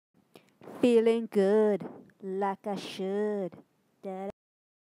Feeling good, like I should.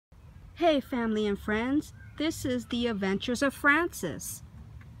 Hey family and friends, this is the Adventures of Frances.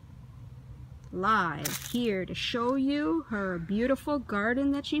 Live here to show you her beautiful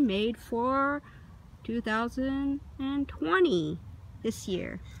garden that she made for 2020 this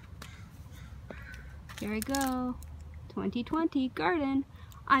year. Here we go, 2020 garden.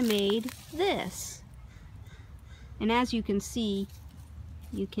 I made this. And as you can see,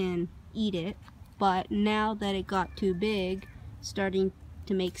 you can eat it, but now that it got too big, starting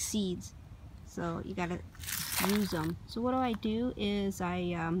to make seeds. So you gotta use them. So what do is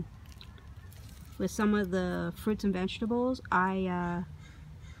with some of the fruits and vegetables, I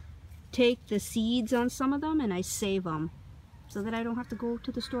take the seeds on some of them and I save them so that I don't have to go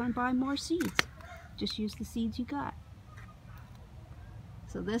to the store and buy more seeds. Just use the seeds you got.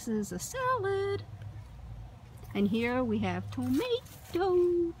 So this is a salad. And here we have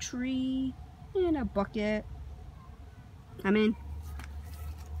tomato tree in a bucket. You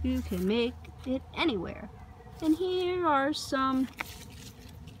can make it anywhere. And here are some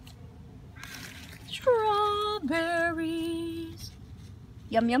strawberries.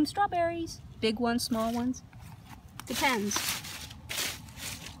 Yum yum strawberries. Big ones, small ones. Depends.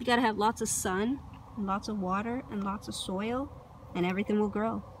 You gotta have lots of sun, and lots of water, and lots of soil, and everything will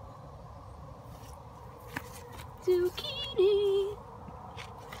grow. Zucchini.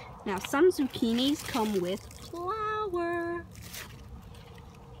 Now some zucchinis come with flour.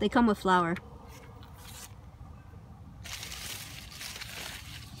 They come with flour.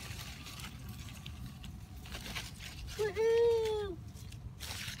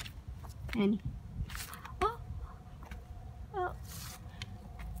 And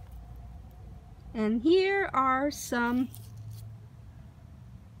and here are some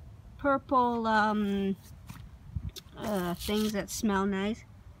purple things that smell nice.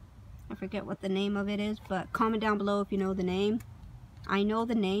 I forget what the name of it is, but comment down below if you know the name. I know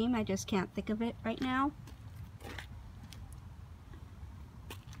the name, I just can't think of it right now.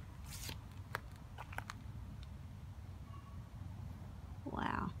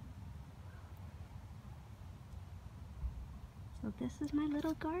 Wow. So this is my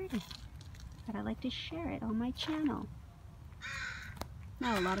little garden, but I like to share it on my channel.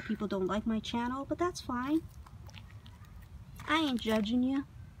 Now a lot of people don't like my channel, but that's fine. I ain't judging you.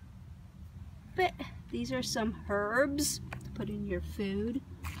 But these are some herbs to put in your food.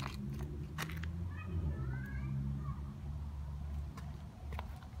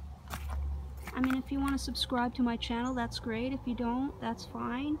 If you want to subscribe to my channel, that's great. If you don't, that's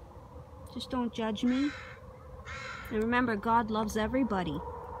fine. Just don't judge me. And remember, God loves everybody.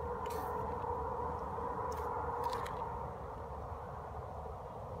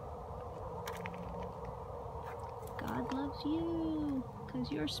 God loves you, because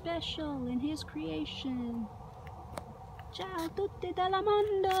you're special in His creation. Ciao tutti dal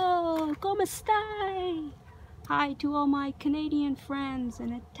mondo, come stai? Hi to all my Canadian friends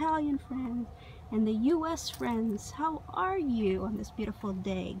and Italian friends and the US friends. How are you on this beautiful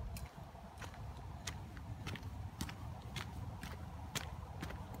day?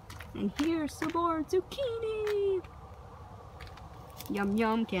 And here's some more zucchini. Yum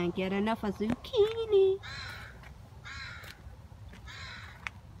yum, can't get enough of zucchini.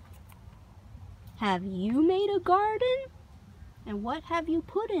 Have you made a garden? And what have you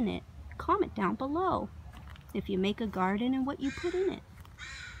put in it? Comment down below if you make a garden and what you put in it.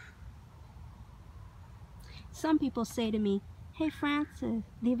 Some people say to me, hey Frances,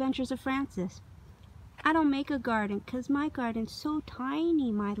 the Adventures of Frances, I don't make a garden because my garden's so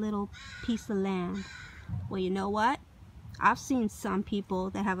tiny, my little piece of land. Well, you know what? I've seen some people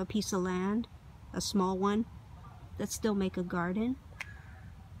that have a piece of land, a small one, that still make a garden.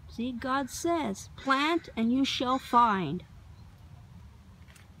 See, God says, plant and you shall find.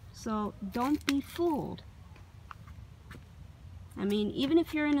 So don't be fooled. Even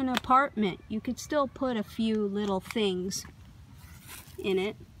if you're in an apartment, you could still put a few little things in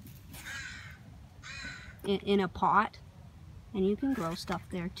it, in a pot, and you can grow stuff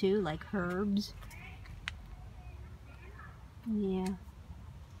there too, like herbs. Yeah.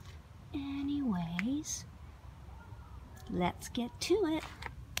 Anyways, let's get to it.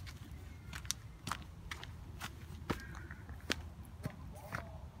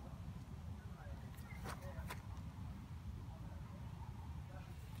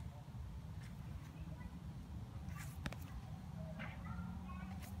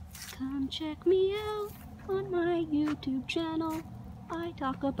 Come check me out on my YouTube channel. I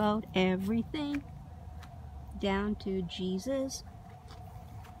talk about everything down to Jesus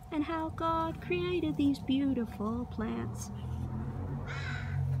and how God created these beautiful plants.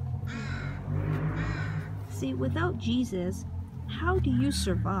 See, without Jesus, how do you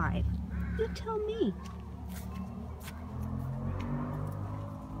survive? You tell me.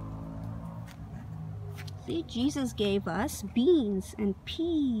 See, Jesus gave us beans and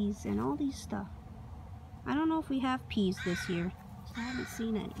peas and all these stuff. I don't know if we have peas this year, so I haven't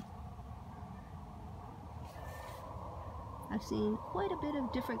seen any. I've seen quite a bit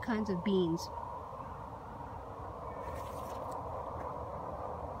of different kinds of beans.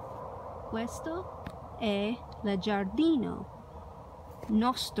 Questo è il giardino,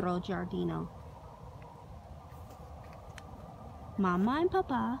 nostro giardino. Mamma e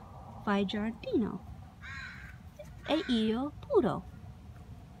papà fai giardino. E io puro.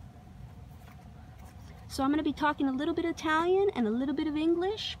 So I'm going to be talking a little bit Italian and a little bit of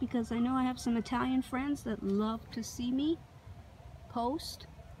English because I know I have some Italian friends that love to see me post,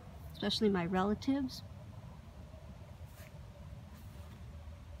 especially my relatives,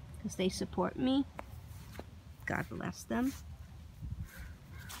 because they support me. God bless them.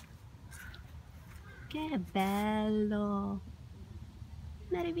 Che bello!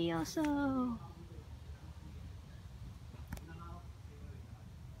 Meraviglioso!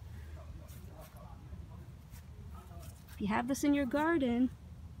 If you have this in your garden,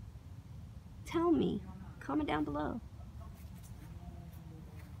 tell me. Comment down below.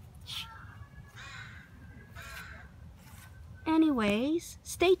 Anyways,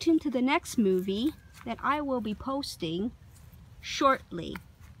 stay tuned to the next movie that I will be posting shortly.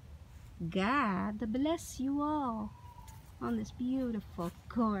 God bless you all on this beautiful,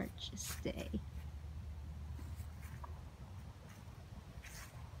 gorgeous day.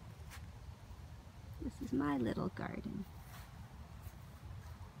 This is my little garden.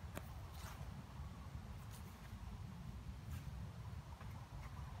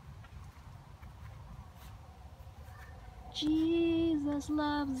 Jesus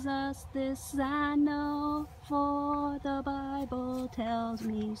loves us, this I know, for the Bible tells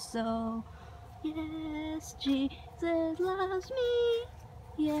me so. Yes, Jesus loves me.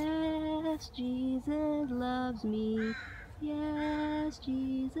 Yes, Jesus loves me. Yes,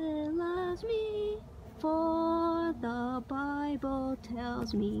 Jesus loves me, for the Bible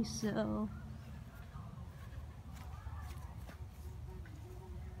tells me so.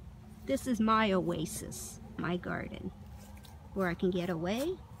 This is my oasis, my garden, where I can get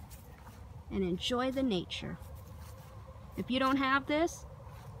away and enjoy the nature. If you don't have this,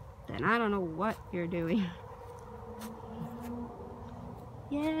 then I don't know what you're doing.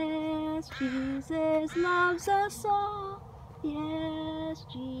 Yes, Jesus loves us all. Yes,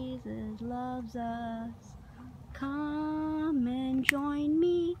 Jesus loves us. Come and join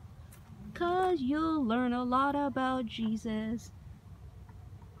me, 'cause you'll learn a lot about Jesus.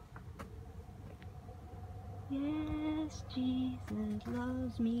 Yes, Jesus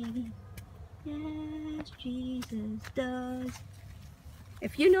loves me. Yes, Jesus does.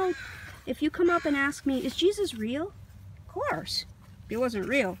 If you come up and ask me, is Jesus real? Of course. If he wasn't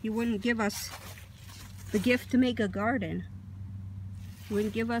real, he wouldn't give us the gift to make a garden. He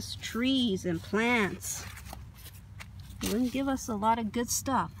wouldn't give us trees and plants. He wouldn't give us a lot of good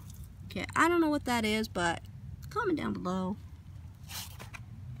stuff. Okay, I don't know what that is, but comment down below.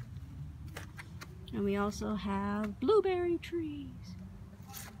 And we also have blueberry trees.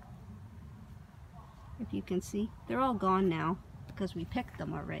 If you can see, they're all gone now because we picked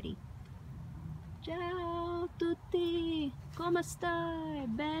them already. Ciao tutti, come stai?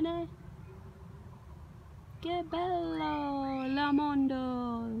 Bene? Che bello la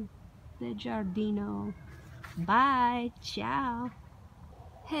mondo del giardino. Bye, ciao.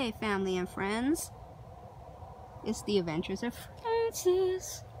 Hey family and friends, it's the Adventures of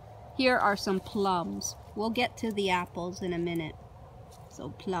Francis. Here are some plums. We'll get to the apples in a minute. So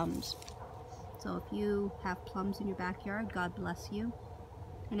plums. So if you have plums in your backyard, God bless you.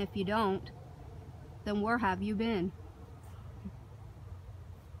 And if you don't, then where have you been?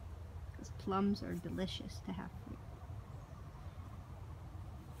 Because plums are delicious to have fruit.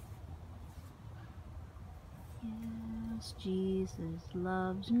 Yes, Jesus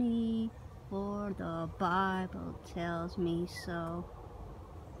loves me, for the Bible tells me so.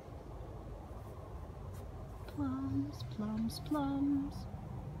 Plums, plums, plums.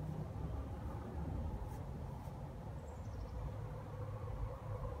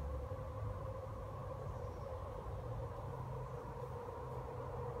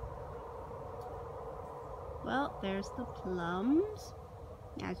 Well, there's the plums,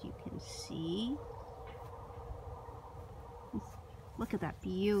 as you can see. Look at that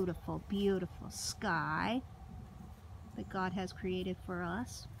beautiful, beautiful sky that God has created for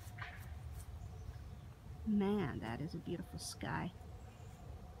us. Man, that is a beautiful sky.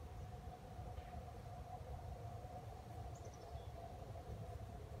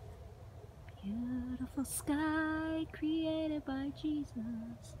 beautiful sky created by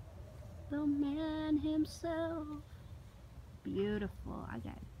Jesus, the man himself. Beautiful. I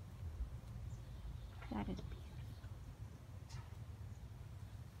got it. That is beautiful.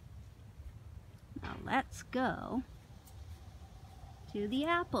 Now let's go to the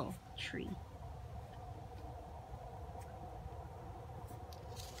apple tree.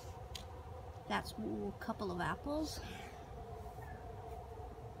 That's a couple of apples.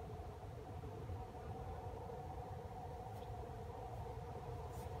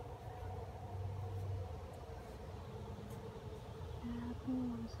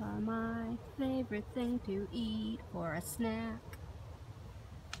 Apples are my favorite thing to eat for a snack.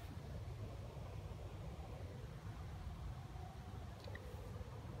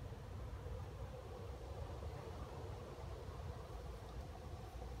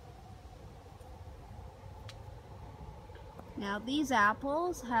 Now these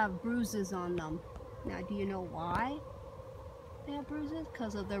apples have bruises on them. Now do you know why they have bruises?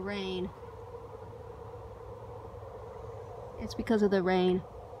 Because of the rain. It's because of the rain.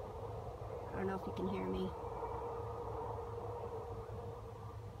 I don't know if you can hear me.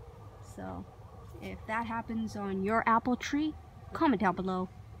 So if that happens on your apple tree, comment down below.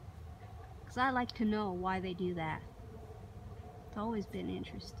 Because I like to know why they do that. I've always been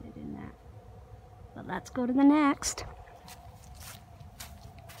interested in that. But let's go to the next.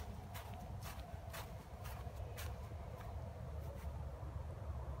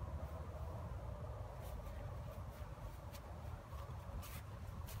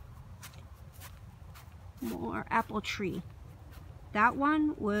 More apple tree. That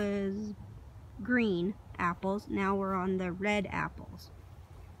one was green apples. Now we're on the red apples.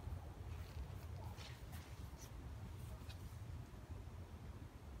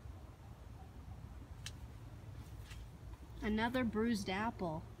 Another bruised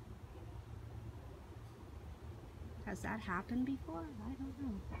apple. Has that happened before? I don't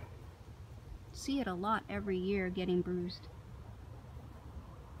know. See it a lot every year getting bruised.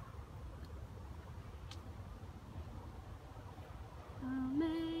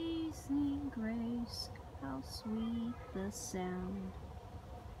 Amazing grace, how sweet the sound.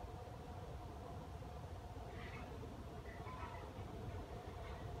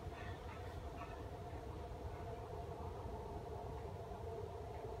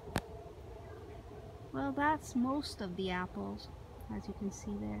 Well, that's most of the apples, as you can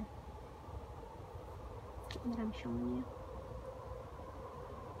see there, that I'm showing you.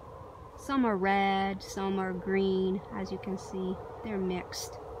 Some are red, some are green, as you can see. They're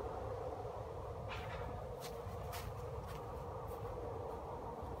mixed.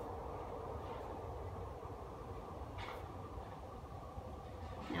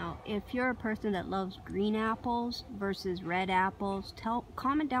 Now, if you're a person that loves green apples versus red apples,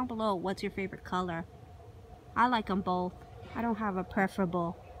 comment down below what's your favorite color. I like them both. I don't have a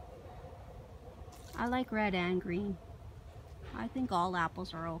preferable. I like red and green. I think all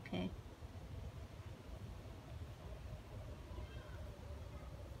apples are okay.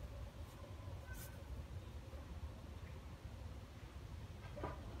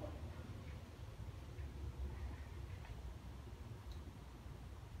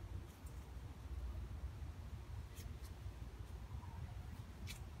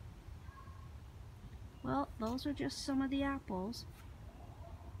 Well, those are just some of the apples.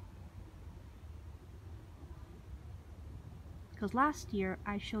 Because last year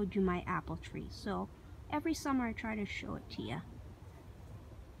I showed you my apple tree, so every summer I try to show it to you,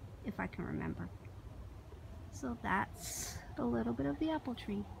 if I can remember. So that's a little bit of the apple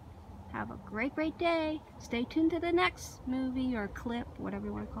tree. Have a great, great day. Stay tuned to the next movie or clip, whatever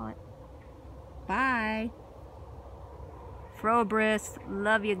you want to call it. Bye. Frobris,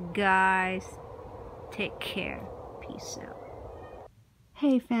 love you guys. Take care. Peace out.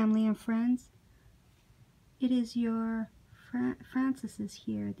 Hey family and friends. It is your Francis is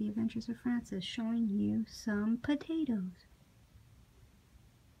here, The Adventures of Francis, showing you some potatoes.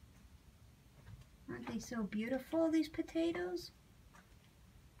 Aren't they so beautiful, these potatoes?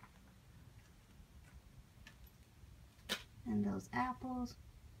 And those apples.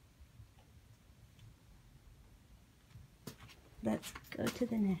 Let's go to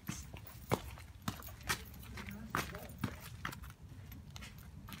the next.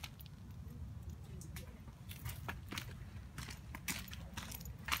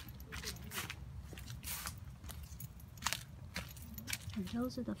 And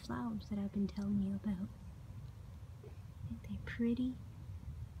those are the flowers that I've been telling you about. Aren't they pretty?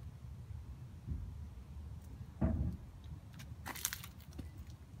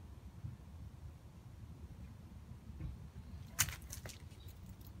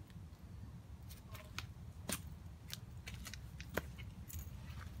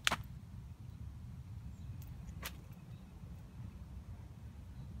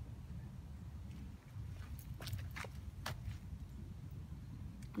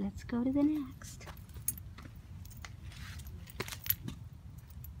 let's go to the next.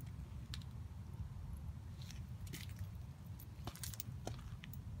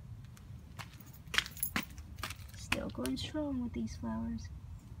 Still going strong with these flowers.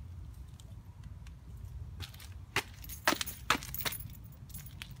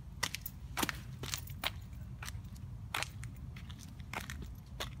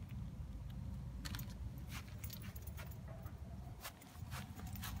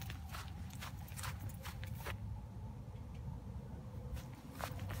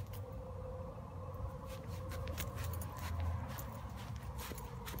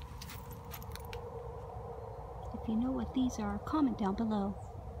 If you know what these are, comment down below.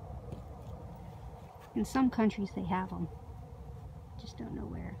 In some countries they have them. Just don't know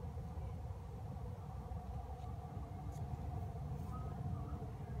where.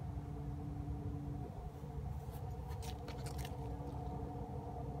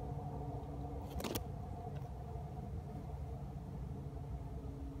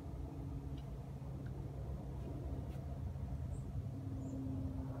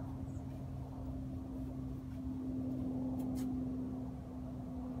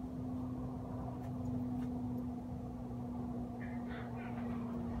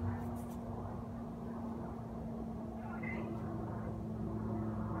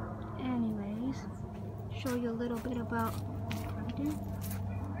 Anyways, show you a little bit about the garden.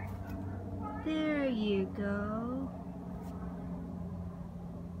 There you go.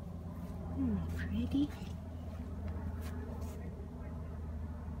 Pretty.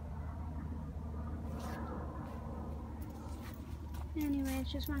 Anyways,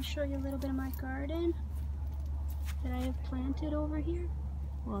 just want to show you a little bit of my garden that I have planted over here.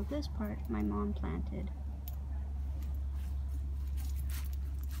 Well, this part my mom planted.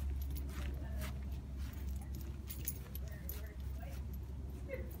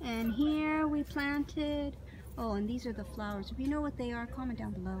 And here we planted, oh, and these are the flowers. If you know what they are, comment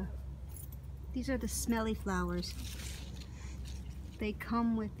down below. These are the smelly flowers. They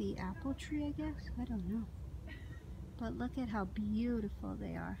come with the apple tree, I guess? I don't know. But look at how beautiful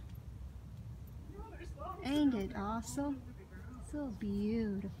they are. Ain't it awesome? So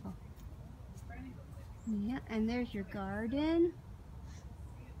beautiful. Yeah, and there's your garden.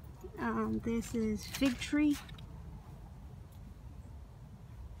 This is fig tree.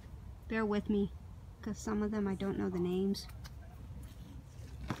 Bear with me, because some of them I don't know the names.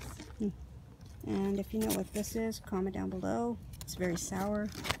 And if you know what this is, comment down below. It's very sour.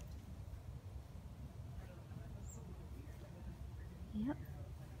 Yep.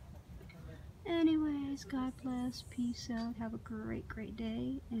 Anyways, God bless, peace out, have a great, great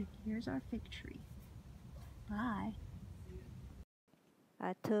day, and here's our fig tree. Bye.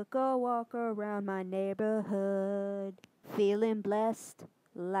 I took a walk around my neighborhood, feeling blessed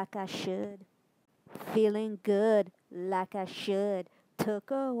like I should, feeling good like I should. Took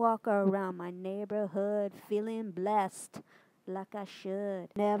a walk around my neighborhood, feeling blessed like I should.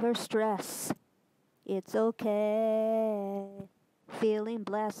 Never stress, it's okay. Feeling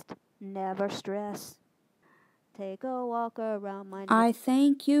blessed, never stress. Take a walk around my I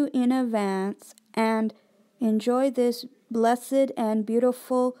thank you in advance and enjoy this blessed and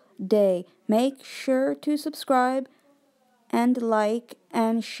beautiful day. Make sure to subscribe and like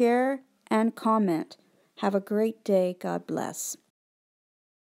and share and comment. Have a great day. God bless.